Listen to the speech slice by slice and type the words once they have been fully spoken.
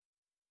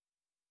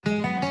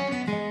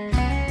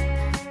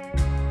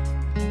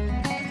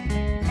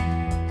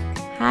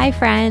Hi,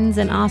 friends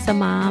and awesome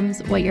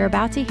moms. What you're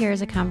about to hear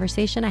is a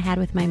conversation I had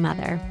with my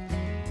mother,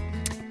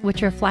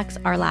 which reflects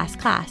our last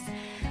class.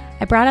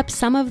 I brought up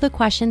some of the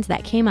questions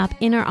that came up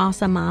in our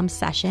Awesome Moms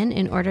session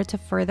in order to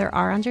further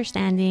our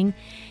understanding,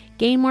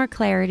 gain more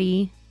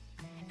clarity,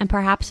 and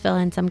perhaps fill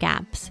in some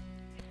gaps.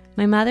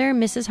 My mother,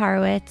 Mrs.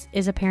 Horowitz,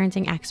 is a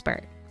parenting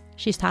expert.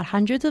 She's taught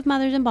hundreds of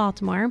mothers in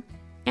Baltimore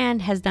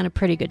and has done a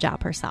pretty good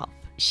job herself.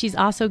 She's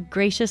also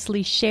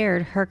graciously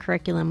shared her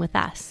curriculum with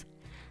us.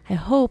 I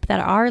hope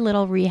that our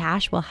little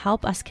rehash will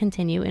help us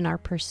continue in our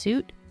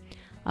pursuit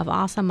of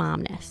awesome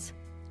momness.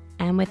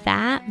 And with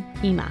that,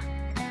 Ima.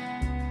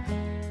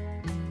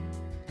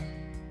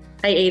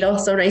 Hi, Aidel.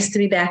 So nice to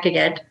be back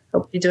again.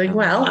 Hope you're doing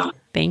well.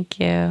 Thank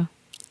you.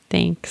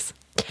 Thanks.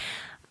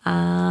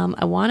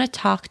 I want to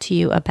talk to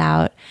you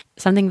about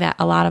something that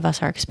a lot of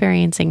us are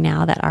experiencing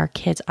now, that our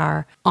kids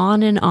are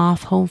on and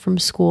off home from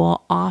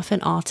school, off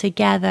and all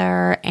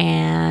together,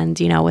 and,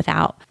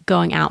 without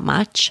going out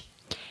much.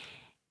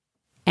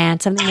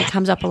 And something that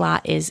comes up a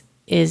lot is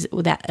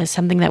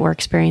something that we're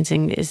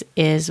experiencing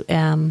is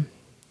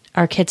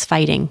our kids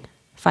fighting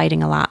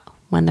a lot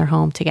when they're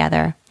home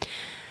together.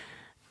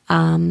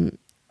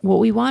 What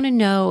we want to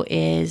know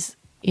is,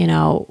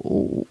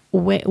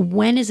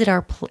 when is it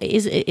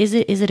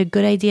is it a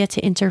good idea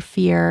to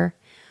interfere?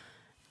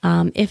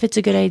 If it's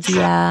a good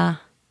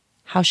idea,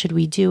 how should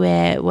we do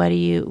it?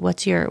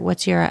 What's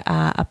your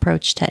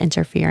approach to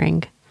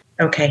interfering?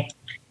 Okay.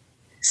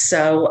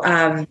 So,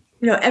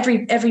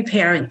 every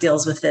parent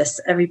deals with this.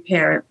 Every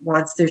parent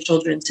wants their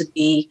children to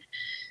be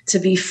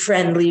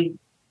friendly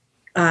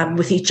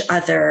with each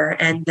other,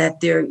 and that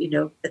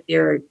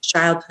their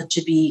childhood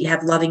should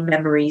have loving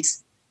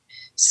memories.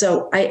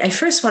 So I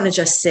first want to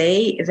just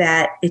say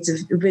that it's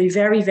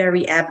very,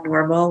 very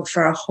abnormal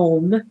for a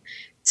home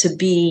to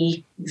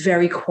be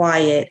very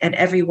quiet and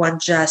everyone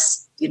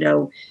just,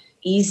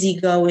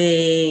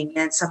 easygoing,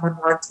 and someone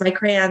wants my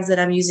crayons that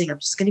I'm using, I'm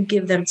just going to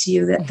give them to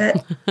you.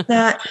 That's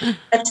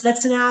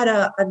not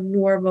a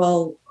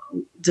normal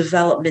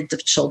development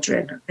of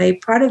children. Okay,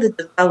 part of the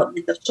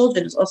development of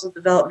children is also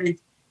development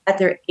at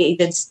their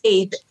age and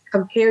stage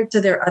compared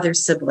to their other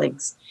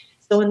siblings.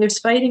 So when there's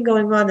fighting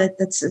going on,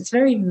 it's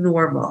very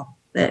normal.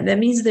 That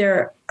means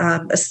they're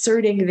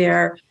asserting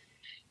their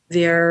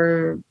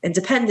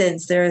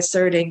independence. They're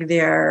asserting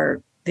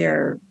their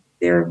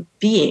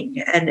being,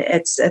 and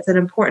it's an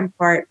important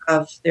part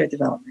of their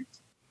development.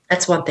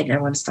 That's one thing I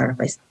want to start off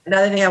by saying.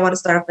 Another thing I want to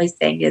start off by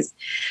saying is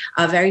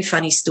a very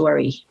funny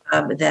story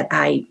that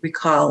I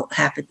recall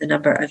happened a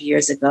number of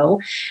years ago.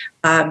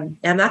 I'm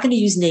not going to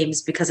use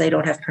names because I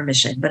don't have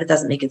permission, but it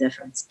doesn't make a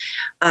difference.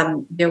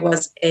 There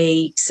was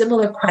a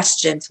similar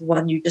question to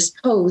one you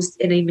just posed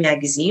in a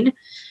magazine,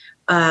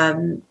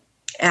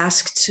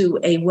 asked to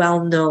a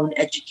well-known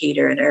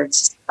educator in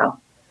Eretz Yisrael.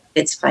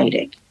 It's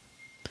fighting.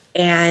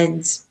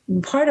 And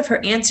part of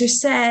her answer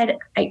said,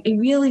 I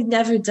really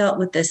never dealt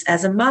with this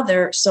as a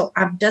mother, so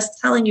I'm just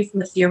telling you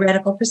from a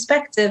theoretical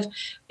perspective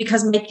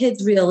because my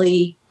kids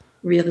really,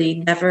 really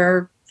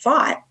never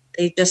fought.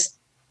 They just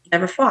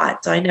never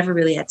fought, so I never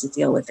really had to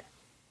deal with it.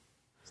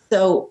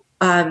 So,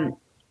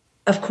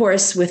 of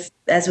course,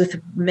 as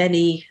with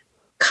many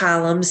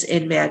columns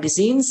in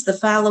magazines, the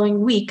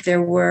following week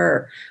there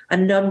were a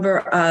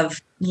number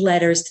of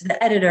letters to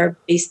the editor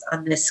based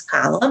on this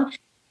column.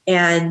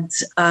 And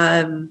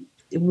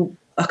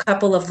a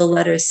couple of the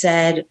letters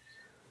said,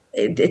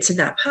 it's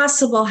not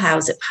possible. How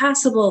is it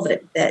possible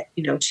that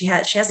she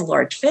has a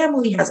large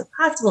family? How is it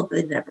possible that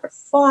they never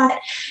fought?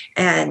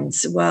 And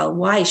well,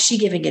 why is she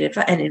giving it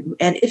advice?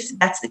 And if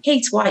that's the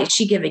case, why is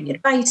she giving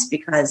advice?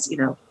 Because,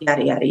 yada,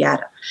 yada,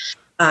 yada.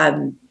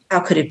 How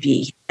could it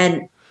be?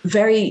 And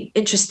very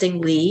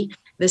interestingly,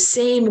 the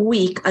same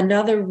week,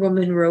 another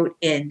woman wrote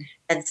in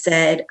and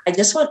said, I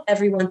just want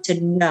everyone to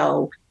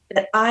know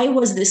that I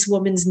was this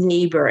woman's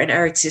neighbor in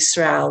Eretz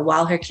Yisrael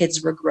while her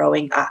kids were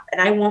growing up. And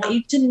I want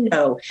you to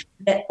know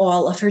that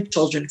all of her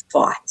children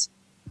fought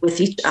with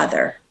each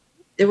other.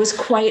 There was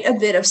quite a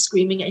bit of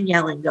screaming and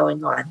yelling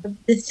going on.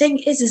 The thing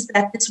is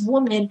that this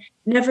woman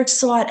never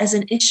saw it as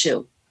an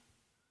issue.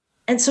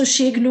 And so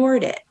she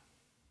ignored it.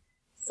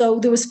 So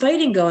there was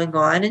fighting going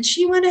on, and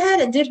she went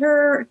ahead and did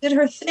her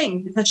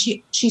thing because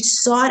she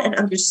saw it and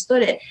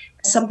understood it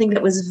as something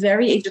that was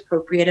very age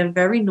appropriate and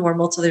very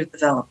normal to their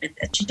development,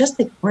 and she just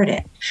ignored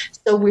it.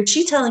 So were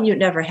she telling you it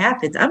never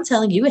happened? I'm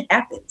telling you it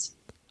happened,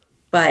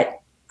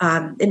 but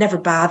it never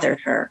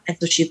bothered her, and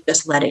so she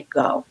just let it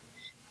go.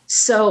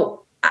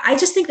 So I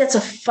just think that's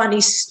a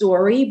funny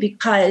story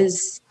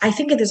because I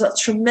think there's a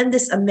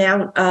tremendous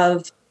amount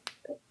of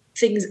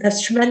things, a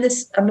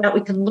tremendous amount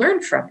we can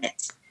learn from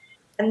it.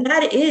 And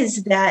that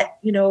is that,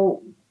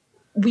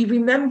 we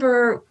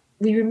remember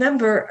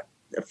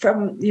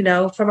from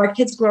our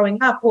kids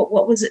growing up,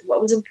 what was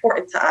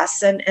important to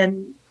us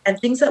and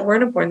things that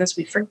weren't important to us,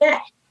 we forget.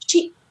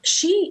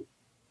 She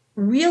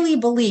really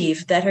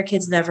believed that her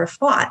kids never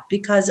fought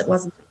because it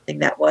wasn't something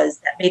that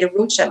made a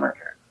rochem on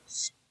her.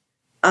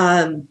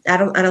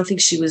 I don't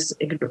think she was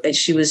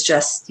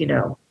just,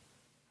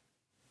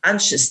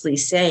 consciously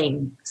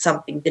saying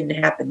something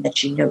didn't happen that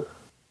she knew.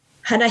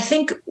 And I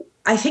think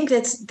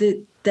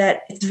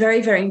that it's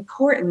very, very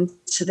important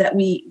so that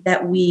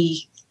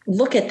we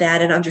look at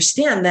that and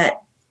understand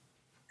that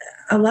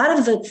a lot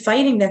of the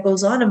fighting that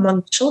goes on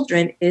among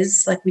children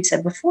is, like we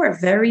said before,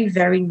 very,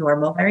 very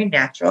normal, very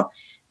natural,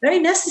 very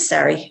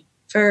necessary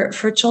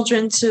for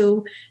children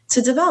to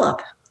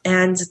develop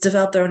and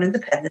develop their own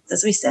independence,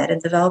 as we said,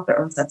 and develop their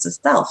own sense of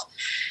self.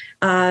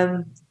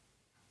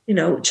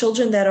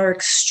 Children that are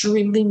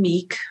extremely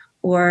meek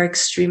or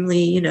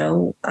extremely,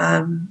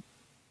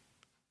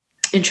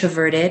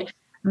 introverted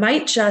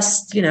might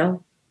just,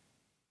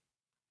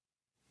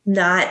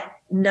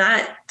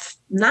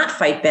 not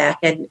fight back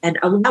and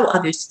allow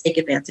others to take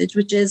advantage,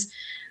 which is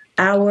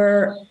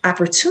our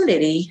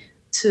opportunity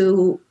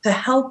to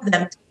help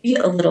them to be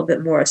a little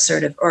bit more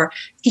assertive or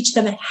teach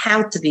them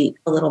how to be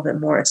a little bit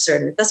more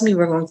assertive. It doesn't mean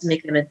we're going to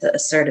make them into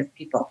assertive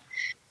people,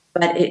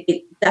 but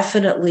it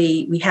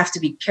definitely, we have to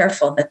be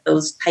careful that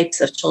those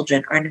types of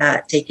children are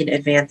not taken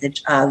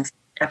advantage of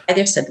by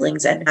their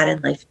siblings and not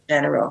in life in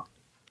general.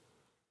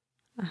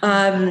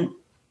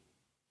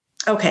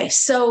 Okay,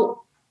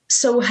 so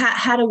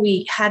how do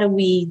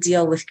we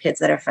deal with kids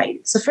that are fighting?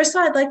 So first of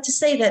all, I'd like to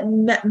say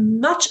that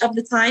much of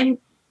the time,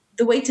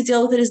 the way to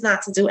deal with it is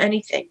not to do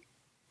anything.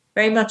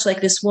 Very much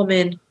like this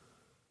woman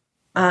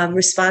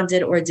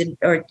responded or did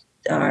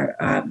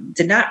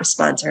not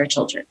respond to her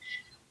children.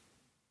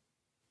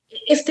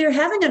 If they're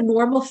having a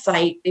normal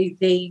fight,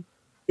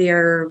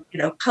 they're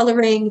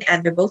coloring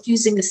and they're both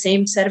using the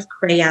same set of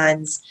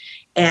crayons,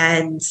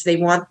 and they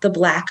want the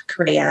black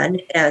crayon,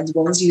 and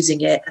one's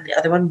using it and the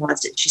other one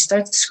wants it. She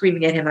starts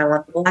screaming at him, "I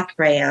want the black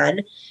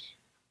crayon."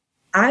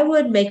 I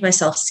would make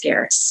myself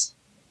scarce.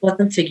 Let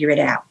them figure it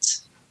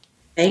out.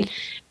 Okay.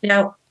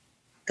 Now,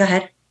 go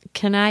ahead.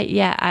 Can I?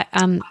 Yeah.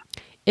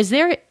 Is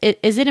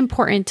it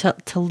important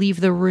to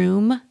leave the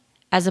room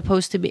as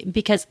opposed to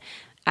because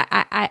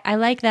I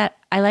like that.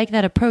 I like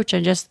that approach.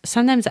 And just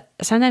sometimes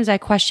I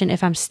question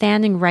if I'm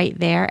standing right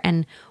there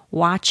and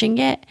watching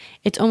it,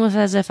 it's almost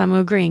as if I'm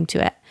agreeing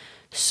to it.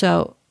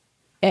 So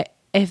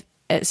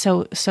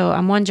so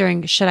I'm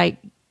wondering, should I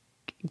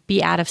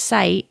be out of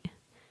sight?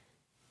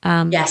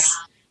 Yes.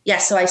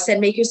 So I said,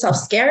 make yourself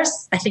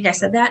scarce. I think I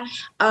said that.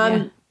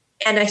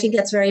 And I think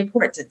that's very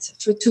important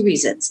for two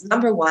reasons.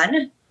 Number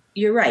one,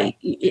 you're right.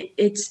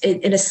 It's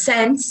in a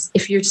sense,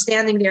 if you're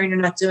standing there and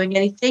you're not doing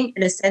anything,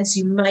 in a sense,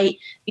 you might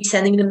be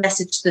sending the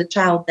message to the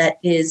child that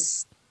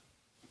is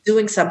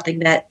doing something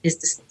that is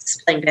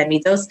displaying bad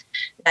mitos,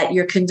 that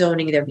you're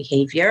condoning their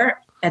behavior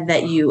and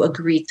that you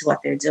agree to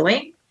what they're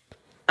doing.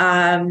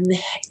 And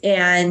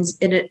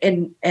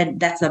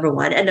that's number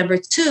one. And number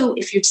two,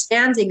 if you're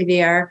standing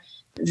there,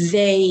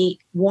 they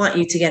want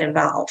you to get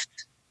involved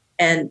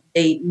and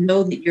they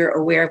know that you're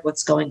aware of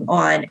what's going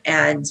on.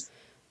 And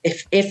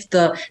if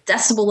the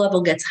decibel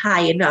level gets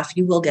high enough,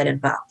 you will get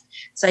involved.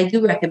 So I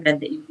do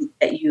recommend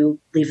that you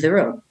leave the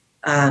room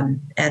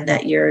and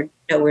that you're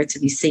nowhere to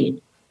be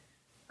seen.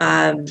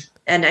 And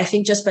I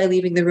think just by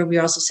leaving the room,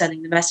 you're also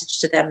sending the message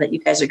to them that you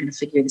guys are going to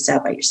figure this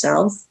out by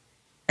yourselves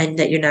and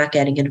that you're not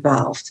getting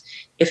involved.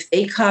 If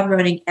they come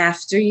running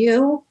after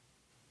you,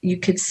 you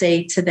could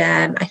say to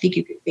them, "I think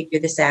you can figure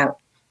this out.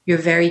 You're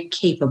very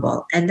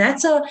capable." And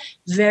that's a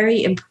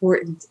very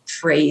important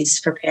phrase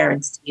for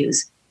parents to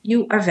use.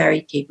 You are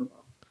very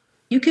capable.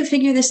 You can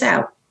figure this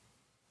out.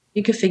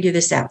 You can figure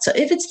this out. So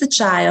if it's the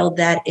child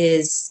that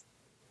is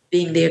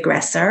being the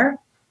aggressor,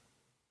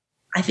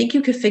 I think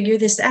you can figure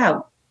this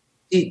out.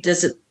 You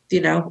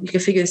can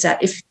figure this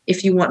out.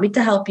 If you want me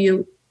to help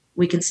you,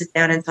 we can sit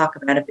down and talk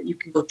about it, but you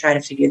can go try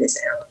to figure this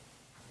out.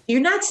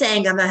 You're not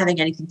saying I'm not having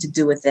anything to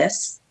do with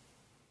this,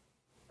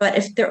 but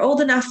if they're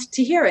old enough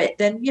to hear it,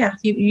 then yeah,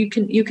 you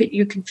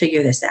can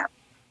figure this out.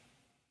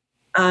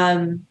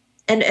 And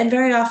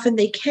very often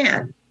they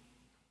can,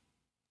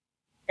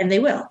 and they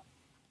will.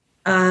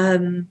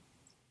 And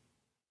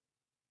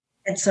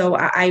so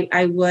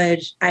I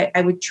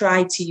would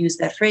try to use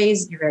that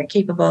phrase, "You're very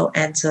capable,"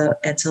 and to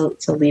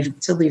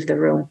leave the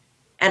room,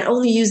 and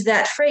only use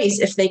that phrase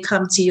if they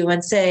come to you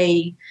and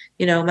say,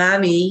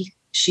 "Mommy,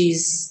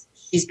 she's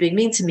being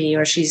mean to me,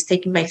 or she's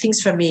taking my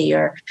things from me,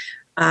 or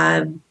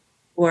I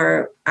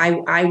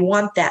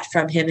want that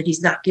from him and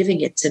he's not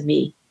giving it to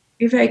me."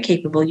 You're very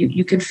capable.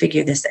 You can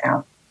figure this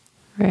out.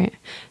 Right.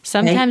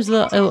 Sometimes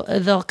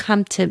they'll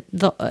come to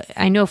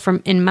I know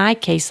from in my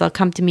case they'll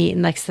come to me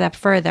and like step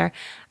further.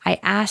 I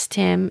asked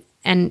him,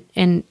 and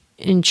the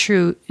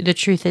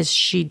truth is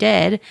she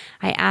did.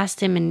 I asked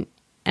him and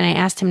I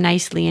asked him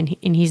nicely,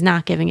 and he's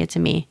not giving it to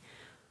me.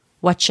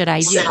 What should I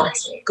do?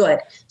 Good.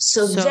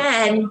 So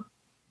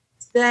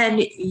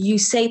then you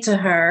say to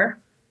her,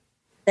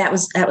 that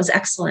was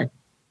excellent.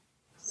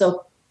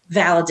 So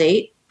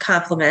validate,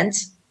 compliment,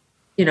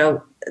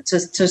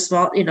 to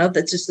small,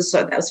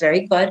 that was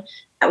very good.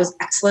 That was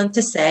excellent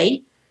to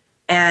say.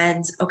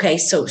 And okay,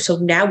 so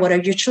now what are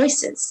your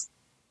choices?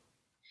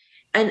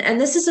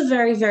 And this is a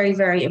very, very,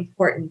 very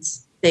important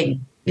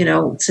thing,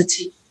 to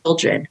teach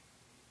children.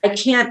 I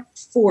can't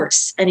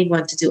force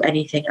anyone to do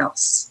anything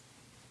else.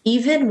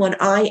 Even when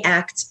I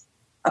act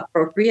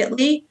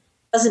appropriately,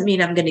 doesn't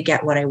mean I'm going to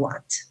get what I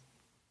want.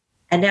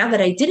 And now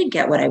that I didn't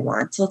get what I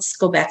want, let's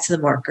go back to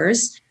the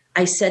markers.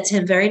 I said to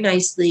him very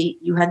nicely,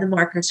 you had the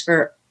markers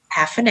for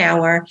half an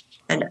hour,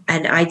 and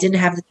I didn't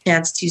have the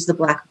chance to use the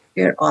black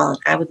marker at all. And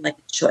I would like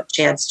a short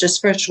chance,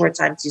 just for a short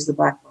time, to use the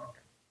black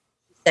marker.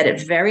 She said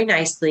it very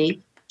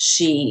nicely.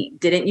 She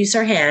didn't use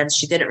her hands.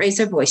 She didn't raise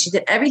her voice. She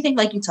did everything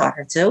like you taught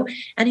her to.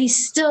 And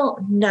he's still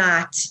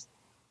not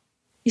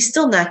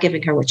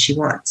giving her what she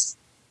wants.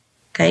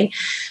 Okay.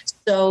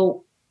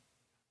 So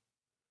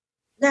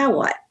now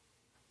what?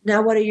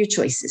 Now what are your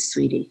choices,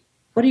 sweetie?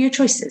 What are your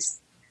choices?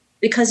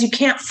 Because you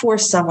can't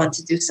force someone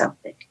to do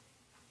something.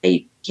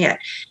 You can't.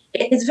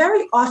 It's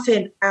very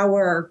often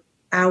our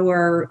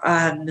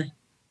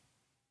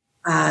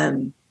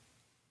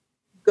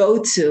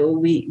go-to.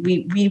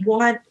 We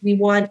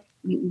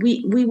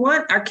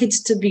want our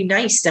kids to be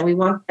nice, and we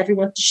want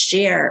everyone to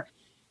share.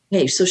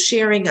 Okay, so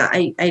sharing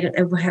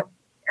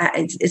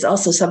is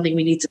also something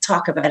we need to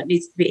talk about. It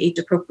needs to be age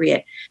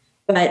appropriate,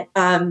 but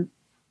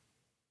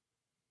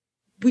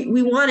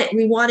we want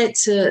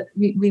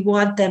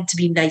them to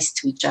be nice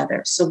to each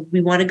other. So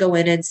we want to go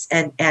in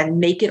and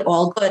make it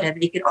all good and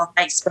make it all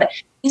nice. But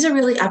these are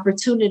really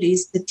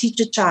opportunities to teach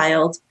a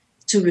child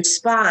to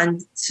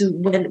respond to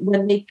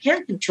when they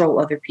can't control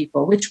other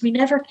people, which we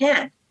never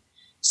can.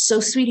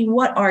 So, sweetie,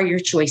 what are your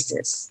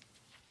choices?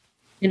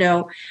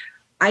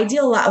 I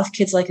deal a lot with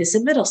kids like this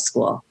in middle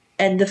school.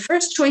 And the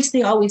first choice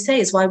they always say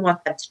is, well, I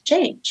want them to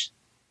change.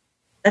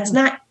 That's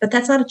not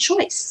a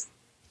choice.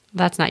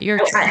 That's not your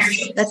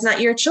choice. That's not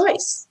your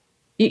choice.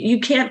 You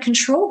can't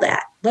control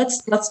that.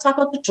 Let's talk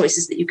about the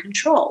choices that you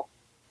control.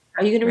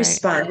 How are you going to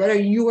respond? What are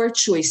your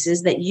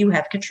choices that you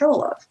have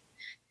control of?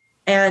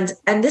 And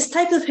this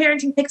type of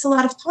parenting takes a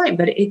lot of time,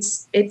 but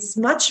it's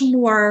much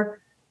more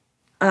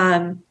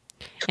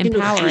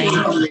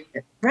empowering.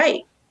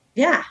 Right.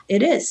 Yeah,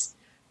 it is.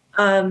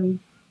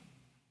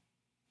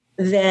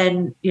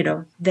 Then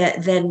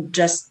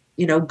just,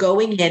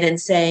 going in and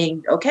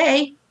saying,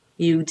 okay,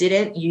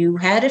 you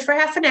had it for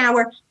half an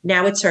hour.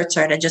 Now it's her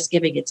turn, and just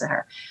giving it to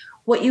her.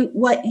 What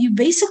you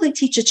basically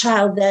teach a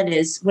child then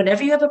is,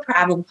 whenever you have a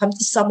problem, come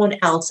to someone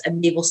else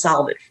and they will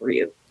solve it for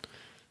you.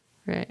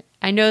 Right.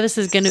 I know this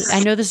is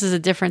a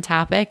different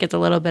topic. It's a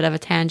little bit of a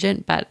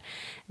tangent, but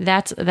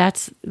that's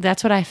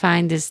what I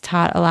find is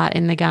taught a lot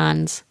in the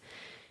GANs.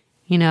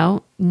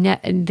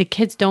 The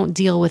kids don't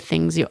deal with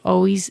things.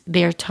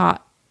 They're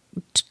taught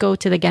to go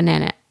to the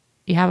ganenet.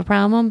 You have a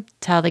problem?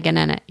 Tell the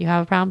ganenet. You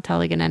have a problem? Tell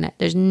the ganenet.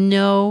 There's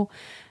no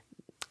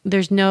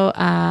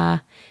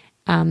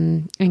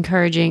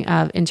encouraging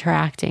of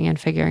interacting and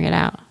figuring it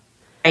out.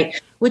 Right.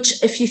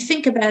 Which, if you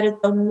think about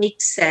it, though,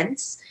 makes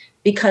sense,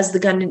 because the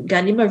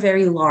ganim are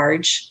very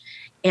large,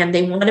 and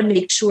they want to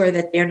make sure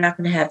that they're not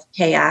going to have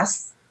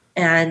chaos.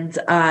 And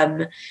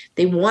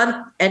they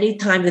want,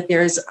 anytime that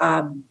there's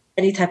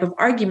any type of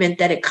argument,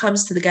 that it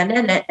comes to the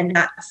ganenet and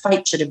not a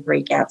fight shouldn't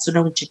break out, so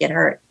no one should get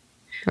hurt.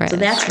 Right. So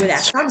that's where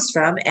that comes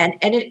from, and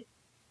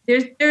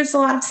there's a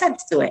lot of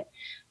sense to it.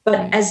 But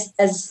right.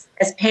 as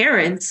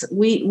parents,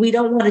 we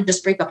don't want to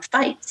just break up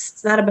fights.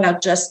 It's not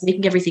about just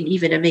making everything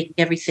even and making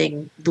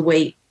everything the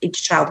way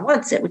each child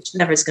wants it, which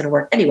never is going to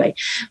work anyway.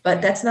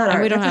 But that's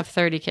not we don't have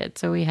 30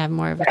 kids, so we have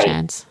more of a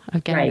chance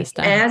of getting this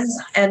done.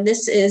 And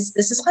this is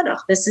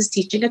chinuch. This is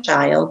teaching a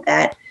child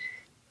that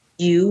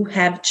you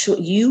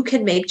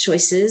can make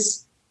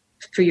choices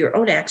for your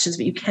own actions,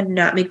 but you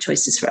cannot make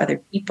choices for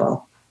other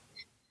people.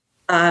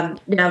 Now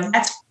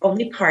that's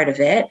only part of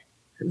it.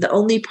 The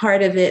other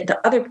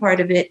part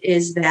of it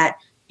is that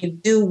you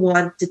do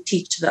want to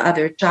teach the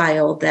other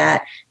child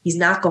that he's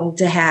not going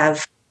to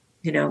have,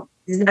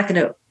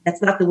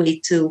 that's not the way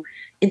to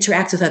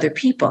interact with other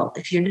people.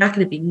 If you're not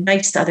going to be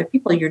nice to other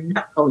people, you're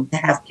not going to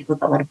have people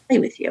that want to play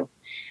with you.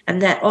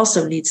 And that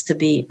also needs to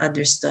be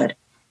understood.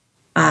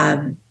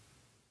 And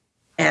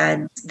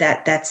that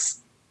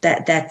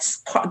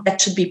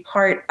should be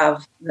part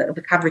of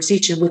the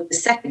conversation with the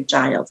second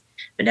child.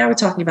 But now we're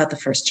talking about the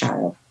first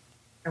child.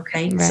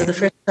 Okay. Right. So the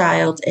first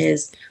child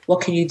is,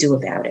 what can you do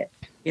about it?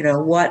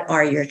 What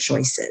are your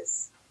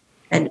choices?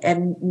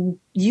 And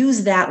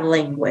use that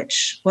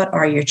language. What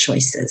are your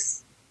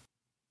choices?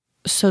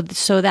 So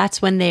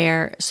that's when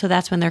they're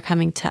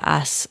coming to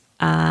us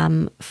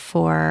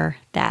for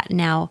that.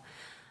 Now,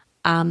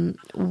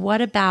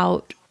 what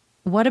about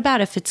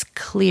if it's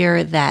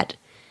clear that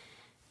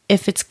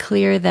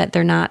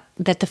they're not,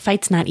 that the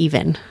fight's not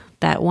even,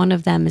 that one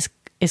of them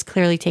is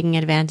clearly taking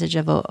advantage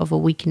of a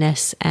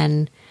weakness,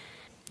 and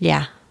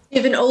yeah.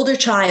 You have an older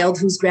child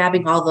who's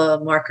grabbing all the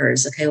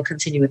markers. Okay, we'll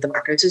continue with the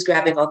markers. Who's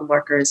grabbing all the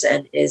markers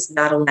and is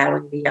not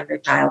allowing the younger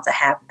child to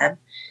have them.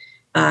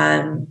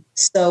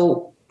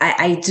 So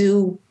I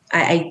do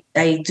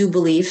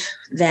believe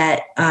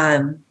that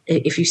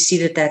if you see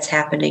that that's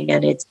happening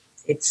and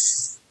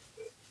it's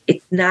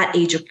not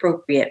age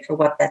appropriate for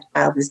what that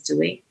child is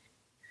doing,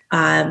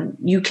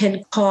 you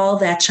can call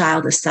that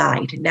child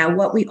aside. Now,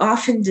 what we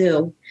often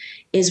do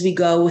is we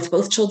go with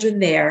both children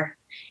there,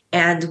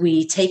 and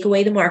we take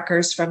away the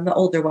markers from the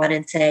older one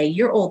and say,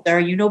 you're older,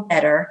 you know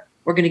better.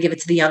 We're going to give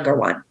it to the younger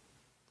one.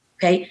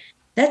 Okay.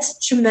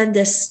 that's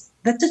tremendous.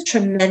 That's a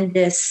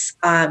tremendous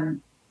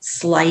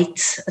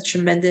slight, a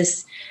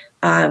tremendous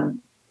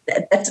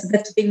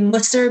that's giving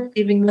muster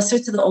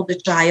to the older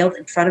child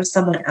in front of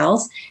someone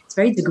else. It's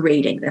very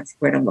degrading. That's the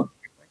word I'm looking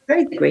for. It's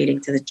very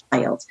degrading to the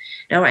child.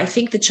 Now, I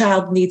think the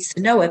child needs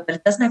to know it, but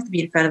it doesn't have to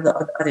be in front of the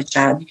other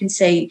child. You can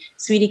say,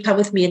 "Sweetie, come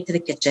with me into the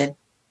kitchen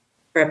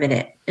for a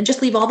minute," and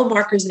just leave all the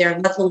markers there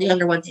and let the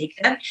younger one take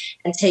them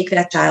and take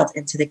that child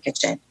into the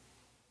kitchen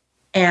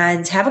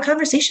and have a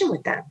conversation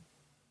with them.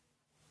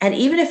 And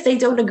even if they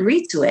don't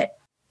agree to it,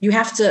 you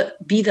have to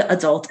be the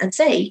adult and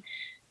say,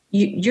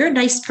 "You're a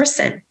nice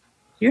person.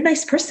 You're a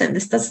nice person.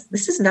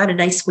 This is not a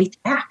nice way to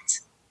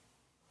act.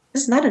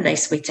 This is not a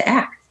nice way to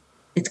act.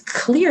 It's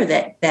clear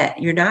that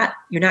you're not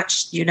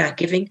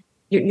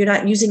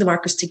using the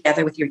markers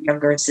together with your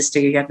younger sister,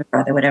 your younger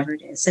brother, whatever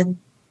it is. And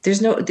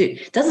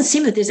it doesn't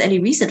seem that there's any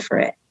reason for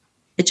it.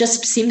 It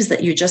just seems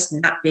that you're just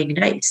not being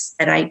nice.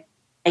 And I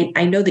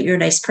know that you're a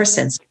nice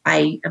person. So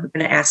I am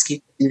going to ask you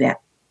to do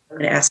that. I'm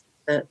going to ask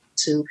you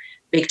to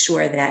make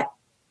sure that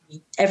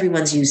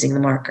everyone's using the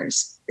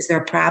markers. Is there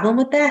a problem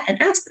with that?"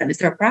 And ask them, "Is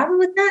there a problem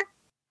with that?"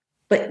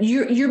 But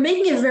you're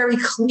making it very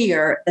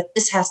clear that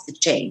this has to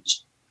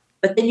change.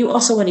 But then you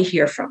also want to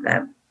hear from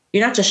them.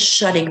 You're not just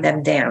shutting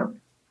them down.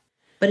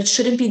 But it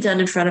shouldn't be done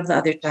in front of the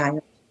other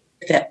child,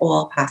 if at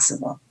all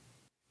possible.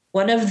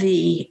 One of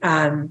the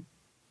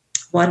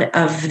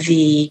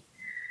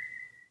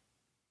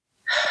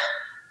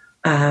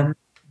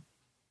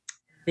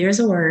there's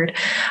a word.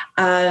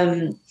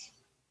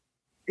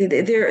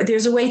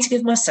 There's a way to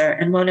give mussar,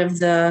 and what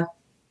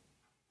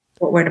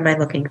word am I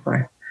looking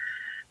for?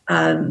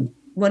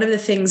 One of the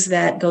things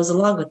that goes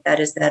along with that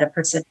is that a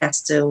person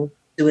has to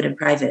do it in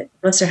private.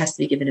 Mussar has to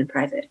be given in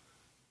private.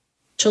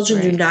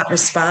 Children do not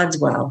respond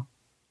well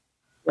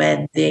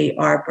when they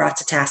are brought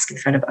to task in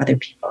front of other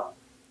people.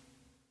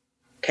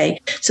 Okay,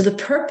 so the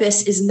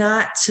purpose is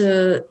not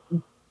to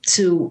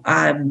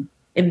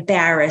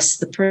embarrass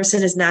the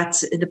person.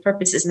 The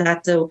purpose is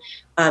not to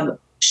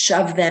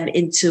shove them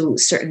into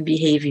certain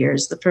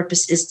behaviors. The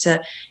purpose is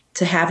to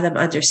have them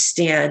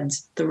understand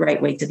the right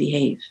way to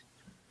behave.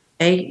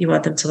 Okay? You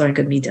want them to learn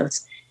good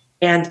midos.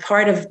 And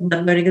part of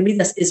them learning good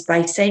midos is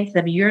by saying to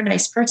them, "You're a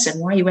nice person.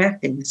 Why are you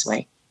acting this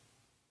way?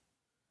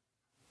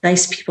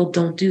 Nice people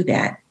don't do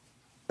that.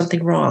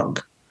 Something wrong."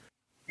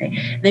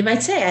 Okay? They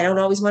might say, "I don't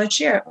always want to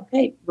share."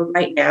 Okay, but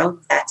right now,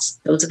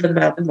 those are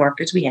the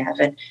markers we have.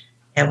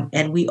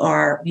 And we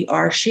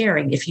are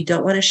sharing. If you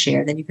don't want to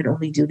share, then you can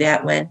only do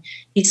that when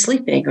he's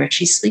sleeping or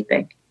she's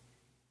sleeping.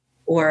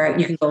 Or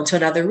you can go into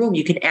another room.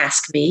 You can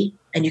ask me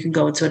and you can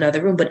go into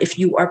another room. But if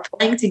you are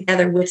playing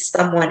together with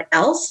someone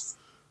else,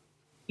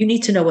 you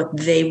need to know what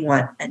they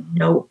want and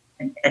know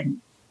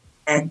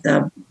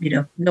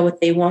what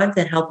they want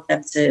and help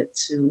them to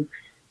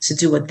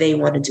do what they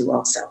want to do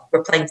also.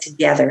 We're playing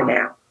together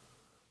now.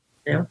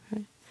 You know?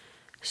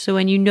 So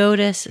when you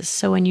notice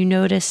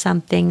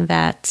something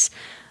that's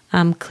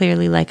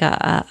clearly like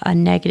a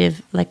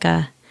negative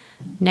midah,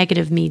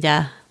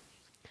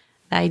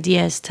 the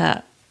idea is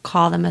to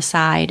call them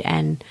aside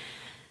and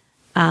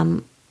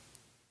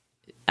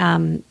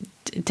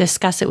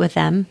discuss it with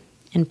them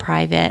in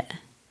private,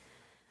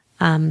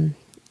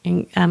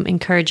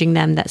 encouraging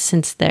them that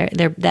since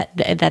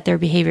that their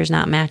behavior is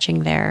not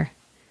matching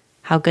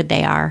how good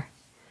they are.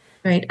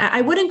 Right.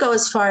 I wouldn't go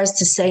as far as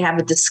to say have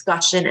a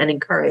discussion and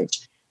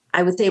encourage.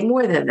 I would say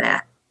more than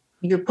that.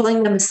 You're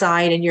pulling them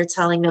aside and you're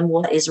telling them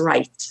what is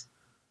right.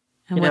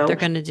 And what they're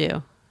going to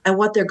do. And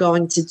what they're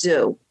going to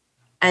do.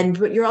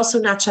 But you're also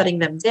not shutting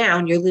them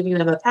down. You're leaving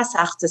them a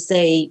Pesach to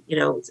say,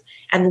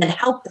 and then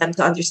help them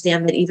to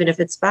understand that even if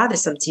it's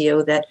bothersome to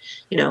you, that,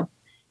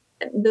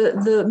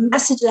 the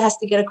message that has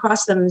to get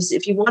across them is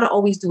if you want to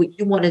always do what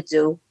you want to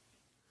do,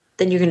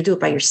 then you're going to do it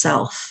by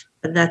yourself.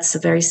 And that's a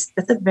very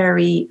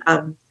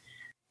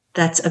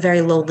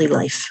lonely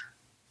life.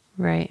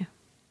 Right.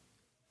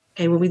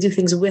 Okay. When we do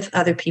things with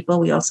other people,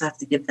 we also have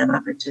to give them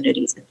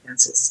opportunities and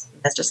chances.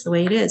 That's just the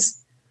way it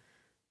is.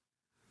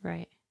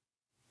 Right.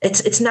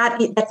 That's not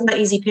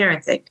easy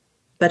parenting,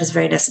 but it's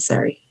very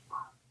necessary.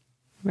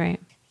 Right.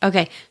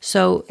 Okay.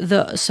 So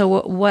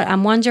what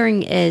I'm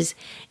wondering is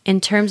in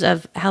terms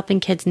of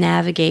helping kids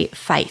navigate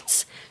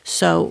fights.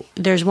 So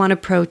there's one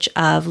approach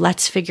of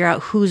let's figure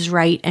out who's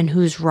right and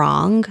who's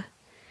wrong.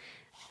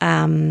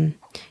 Who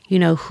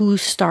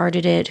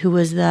started it, who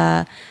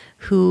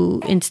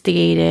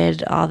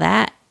instigated all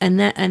that. And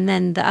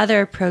then the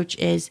other approach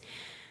is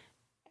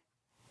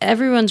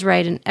everyone's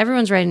right and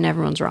everyone's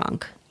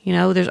wrong.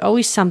 There's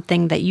always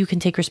something that you can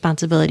take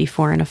responsibility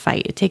for in a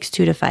fight. It takes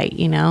two to fight,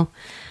 And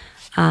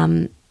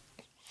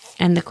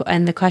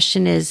the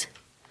question is,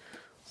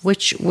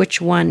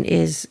 which one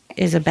is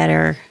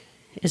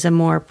a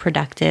more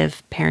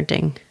productive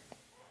parenting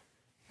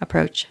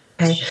approach?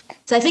 Okay.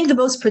 So I think the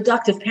most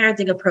productive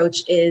parenting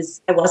approach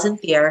is I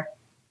wasn't there,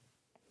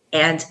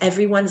 and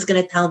everyone's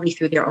going to tell me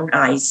through their own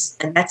eyes,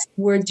 and that's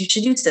the words you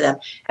should use to them.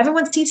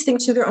 Everyone sees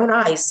things through their own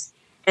eyes,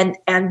 and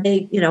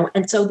they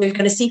and so they're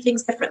going to see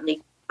things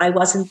differently. I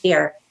wasn't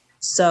there,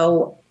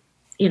 so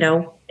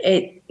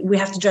we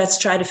have to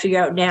just try to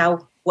figure out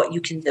now what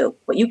you can do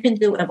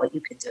and what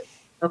you can do.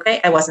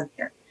 Okay. I wasn't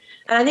there.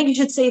 And I think you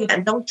should say that,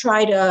 and don't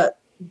try to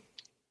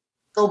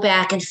go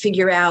back and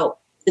figure out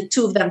the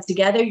two of them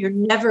together. You're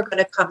never going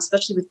to come,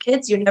 especially with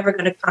kids, you're never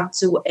going to come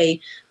to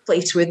a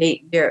place where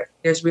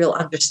there's real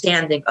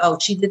understanding. Oh,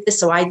 she did this,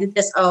 so I did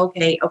this. Oh,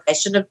 okay. I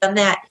shouldn't have done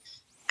that.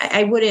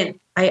 I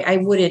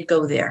wouldn't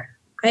go there.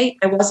 Okay.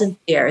 I wasn't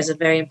there is a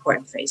very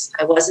important phrase.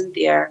 I wasn't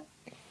there.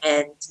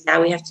 And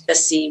now we have to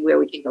just see where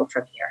we can go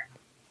from here.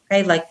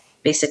 Okay. Like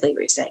basically what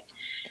you're saying.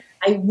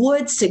 I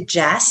would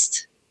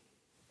suggest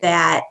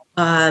that,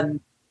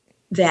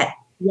 that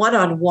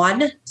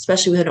one-on-one,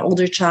 especially with an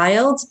older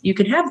child, you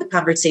can have the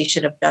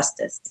conversation of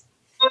justice.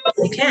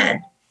 You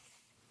can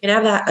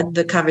have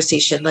the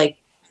conversation, like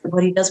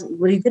what he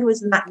did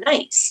was not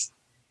nice.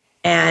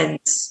 And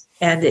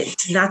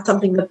it's not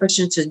something the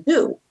person should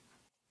do.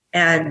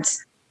 And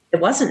it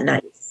wasn't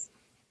nice.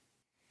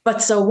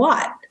 But so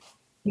what?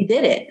 He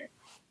did it.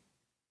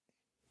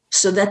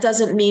 So that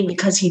doesn't mean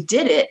because he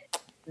did it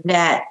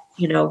that,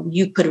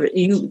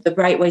 the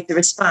right way to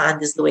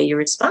respond is the way you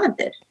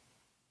responded.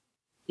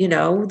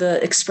 The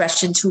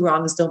expression, two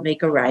wrongs don't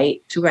make a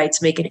right, two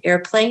rights make an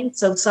airplane.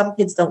 So some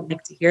kids don't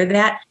like to hear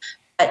that.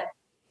 But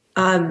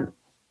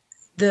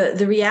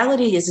the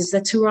reality is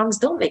that two wrongs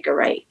don't make a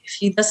right. If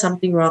he does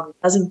something wrong,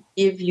 it doesn't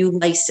give you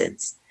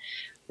license.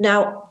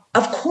 Now,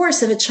 of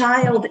course, if a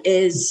child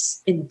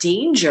is in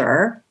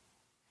danger,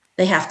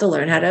 they have to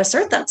learn how to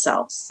assert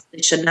themselves.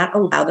 They should not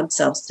allow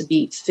themselves to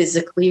be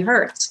physically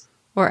hurt.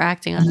 Or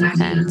acting on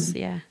defense,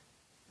 yeah.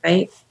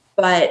 Right?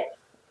 But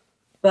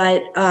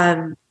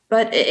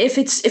if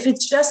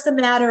it's just a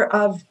matter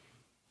of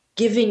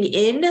giving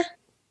in,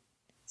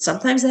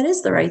 sometimes that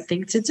is the right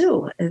thing to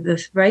do.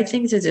 The right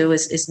thing to do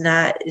is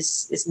not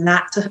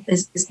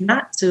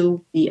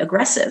to be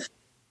aggressive.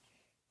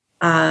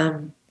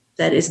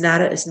 That is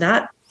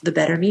not the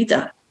better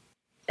midah,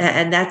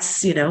 and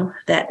that's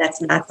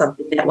that's not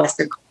something that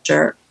Western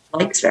culture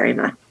likes very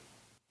much.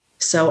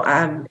 So,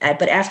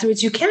 but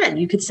afterwards you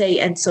could say,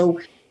 and so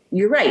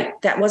you're right,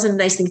 that wasn't a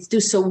nice thing to do.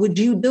 So would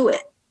you do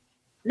it?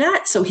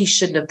 Not so he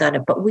shouldn't have done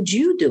it, but would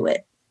you do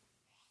it?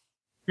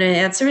 And the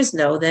answer is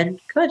no.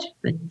 Then good.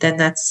 Then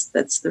that's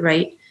the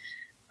right.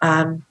 You're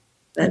on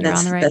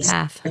the right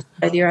path.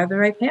 You're on the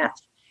right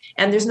path.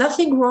 And there's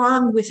nothing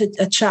wrong with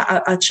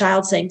a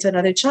child saying to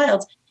another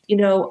child,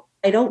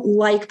 I don't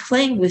like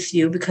playing with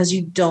you because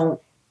you don't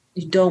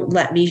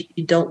let me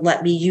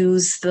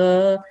use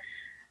the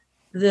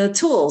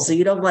tools, or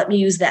you don't let me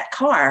use that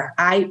car.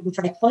 If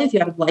I play with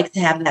you, I would like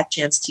to have that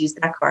chance to use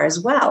that car as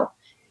well.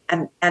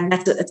 And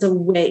that's a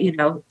way,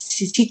 to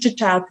teach a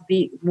child to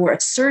be more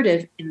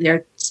assertive in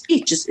their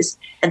speech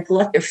and to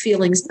let their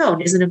feelings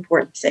known is an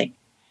important thing.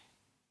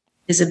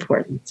 Is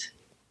important.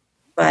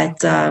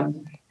 But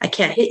I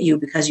can't hit you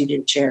because you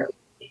didn't share it with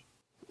me.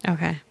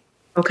 Okay.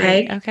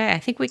 Okay. Great. Okay. I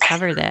think we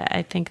covered it.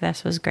 I think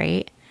this was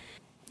great.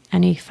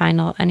 Any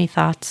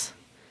thoughts?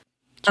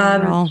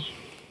 General.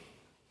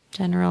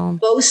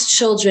 Most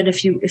children,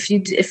 if you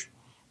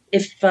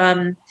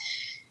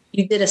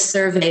did a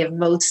survey of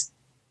most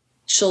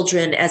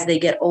children as they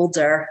get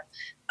older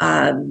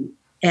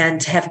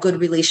and have good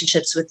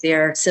relationships with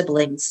their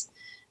siblings,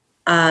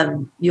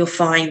 you'll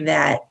find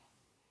that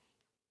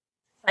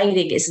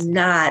fighting is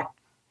not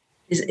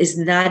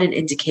an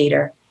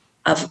indicator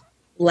of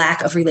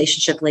lack of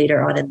relationship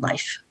later on in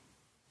life.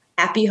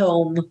 Happy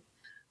home,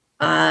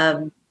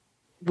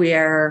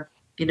 where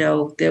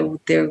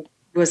there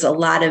was a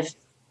lot of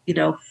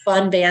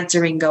fun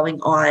bantering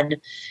going on,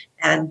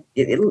 and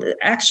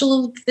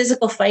actual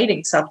physical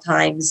fighting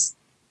sometimes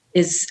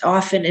is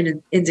often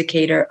an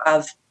indicator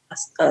of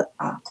a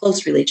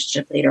close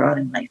relationship later on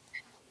in life.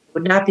 I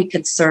would not be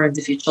concerned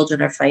if your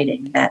children are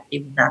fighting that they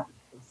would not be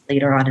close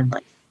later on in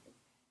life.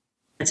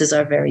 Chances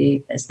are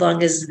as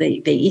long as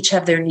they each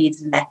have their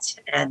needs met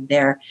and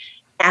they're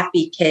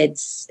happy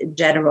kids in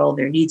general,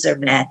 their needs are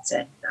met,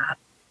 and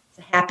it's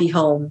a happy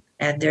home,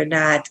 and they're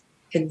not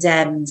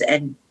condemned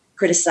and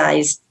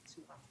criticized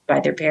by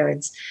their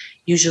parents,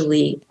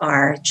 usually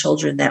are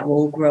children that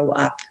will grow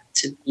up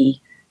to be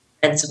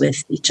friends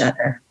with each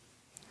other.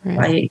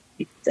 Right.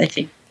 I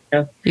think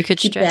you could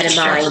keep that in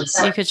mind.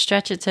 You could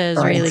stretch it to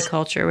Israeli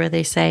culture, where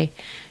they say,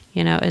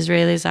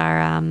 Israelis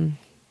are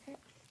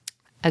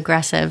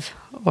aggressive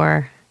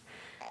or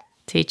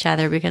to each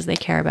other because they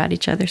care about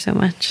each other so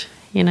much.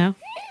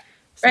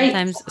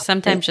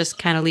 Sometimes just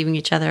kind of leaving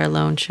each other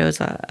alone shows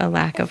a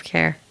lack of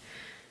care.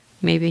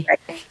 Maybe.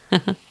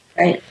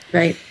 Right.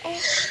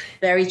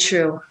 Very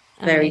true.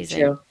 Very Amazing.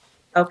 true.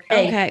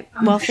 Okay.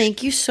 Well,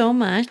 thank you so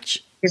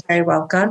much. You're very welcome.